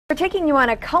We're taking you on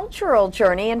a cultural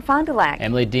journey in Fond du Lac.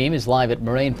 Emily Deem is live at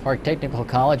Moraine Park Technical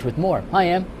College with more. Hi,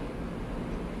 Em.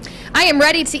 I am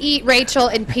ready to eat, Rachel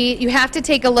and Pete. You have to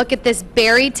take a look at this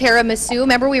berry tiramisu.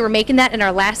 Remember, we were making that in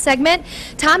our last segment?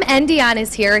 Tom Endion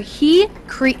is here. He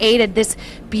created this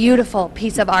beautiful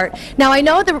piece of art. Now, I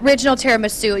know the original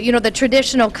tiramisu, you know, the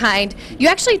traditional kind. You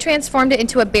actually transformed it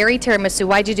into a berry tiramisu.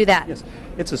 Why'd you do that? Yes,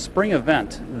 it's a spring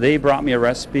event. They brought me a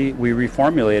recipe. We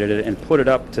reformulated it and put it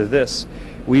up to this.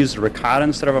 We used ricotta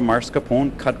instead of a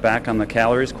mascarpone, cut back on the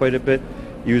calories quite a bit,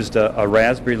 used a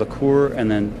raspberry liqueur,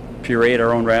 and then pureed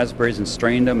our own raspberries and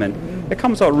strained them, and it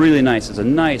comes out really nice. It's a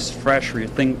nice, fresh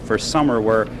thing for summer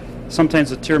where sometimes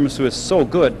the tiramisu is so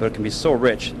good, but it can be so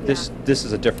rich. Yeah. This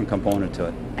is a different component to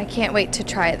it. I can't wait to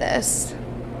try this.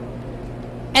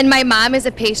 And my mom is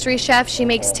a pastry chef. She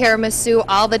makes tiramisu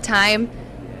all the time.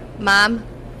 Mom.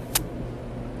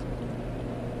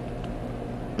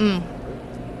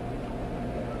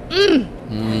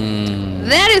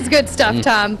 That is good stuff,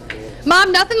 Tom.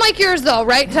 Mom, nothing like yours though,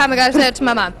 right, Tom? I gotta say that to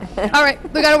my mom. All right,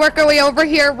 we gotta work our way over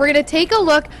here. We're gonna take a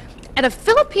look at a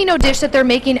Filipino dish that they're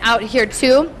making out here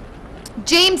too.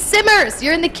 James Simmers,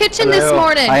 you're in the kitchen this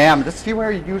morning. I am. This is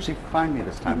where you usually find me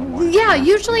this time of morning. Yeah,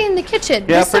 usually in the kitchen.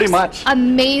 Yeah, this pretty much.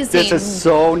 Amazing. This is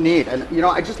so neat. And you know,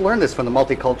 I just learned this from the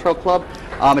Multicultural Club.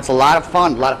 It's a lot of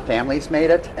fun. A lot of families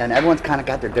made it, and everyone's kind of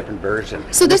got their different version.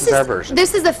 So this is our version.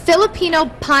 This is a Filipino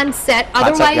pancit,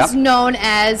 otherwise known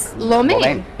as lo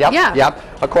mein. Yep, yeah. Yep.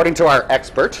 According to our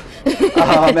expert,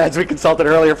 as we consulted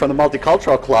earlier from the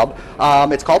Multicultural Club,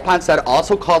 it's called pancit,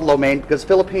 also called lo mein, because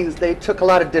Philippines, they took a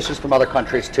lot of dishes from other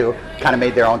countries too, kind of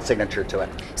made their own signature to it.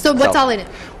 So what's all in it?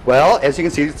 Well, as you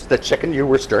can see, it's the chicken you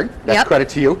were stirring. That's credit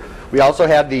to you. We also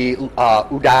have the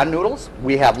udon noodles.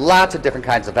 We have lots of different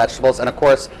kinds of vegetables, and of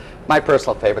course, my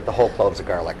personal favorite, the whole cloves of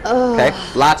garlic. Okay,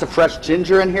 lots of fresh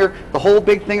ginger in here. The whole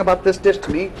big thing about this dish,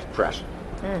 to me, fresh.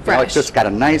 Fresh. You know, it's just got a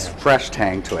nice fresh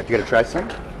tang to it. You gonna try some?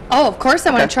 Oh, of course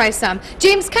I want to try some.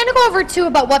 James, kind of go over too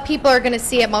about what people are going to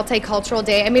see at Multicultural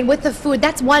Day. I mean, with the food,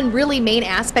 that's one really main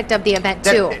aspect of the event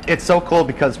too. It's so cool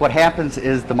because what happens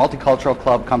is the Multicultural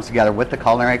Club comes together with the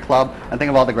Culinary Club, and think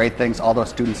of all the great things all those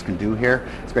students can do here.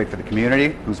 It's great for the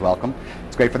community, who's welcome.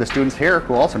 It's great for the students here,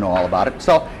 who also know all about it.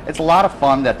 So it's a lot of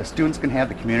fun that the students can have,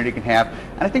 the community can have,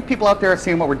 and I think people out there are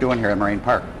seeing what we're doing here at Moraine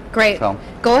Park. Great. So,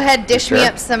 go ahead, dish me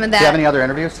up some of that. Do you have any other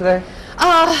interviews today?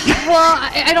 Well,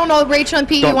 I don't know, Rachel and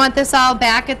Pete, you want this all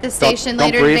back at the station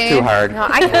later today? Don't breathe too hard. No,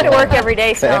 I go to work every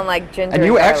day smelling like ginger. And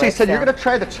you actually garlic, said you're going to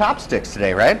try the chopsticks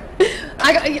today, right?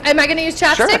 Am I going to use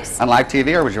chopsticks? Sure. On live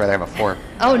TV, or would you rather have a fork?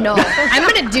 Oh, no. I'm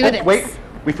going to do this. Wait,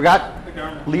 we forgot.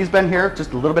 Lee's been here.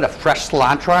 Just a little bit of fresh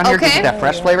cilantro on here. Gives you that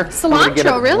fresh flavor.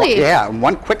 Cilantro, really? Yeah, and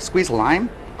one quick squeeze of lime.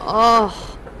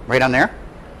 Oh. Right on there.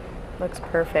 Looks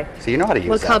perfect. So you know how to use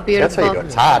that. Look how beautiful. That's how you do it.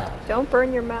 It's hot. Don't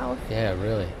burn your mouth. Yeah,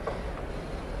 really.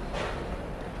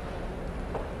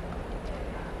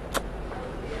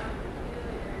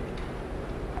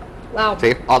 Wow.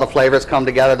 See, all the flavors come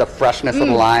together, the freshness of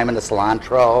the lime and the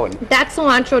cilantro. And that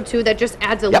cilantro, too, that just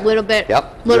adds a little bit,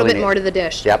 more to the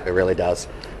dish. Yep, it really does.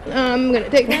 I'm going to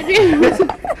take that.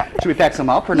 Should we pack some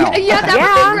up or no? Yeah, that would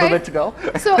be great. A little bit to go.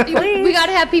 So we got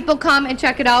to have people come and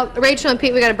check it out. Rachel and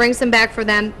Pete, we got to bring some back for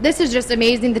them. This is just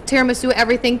amazing, the tiramisu,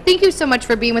 everything. Thank you so much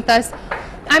for being with us.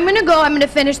 I'm going to go. I'm going to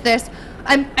finish this.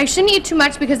 I shouldn't eat too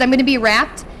much because I'm going to be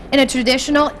wrapped in a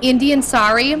traditional Indian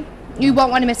sari. You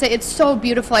won't want to miss it. It's so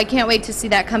beautiful. I can't wait to see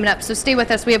that coming up. So stay with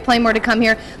us. We have plenty more to come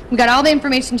here. We've got all the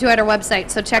information too at our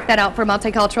website. So check that out for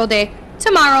Multicultural Day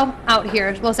tomorrow out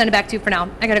here. We'll send it back to you for now.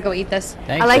 I got to go eat this.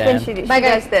 Thanks, I like when Sam. she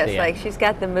does this. Like she's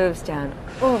got the moves down.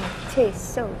 Oh, it tastes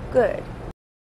so good.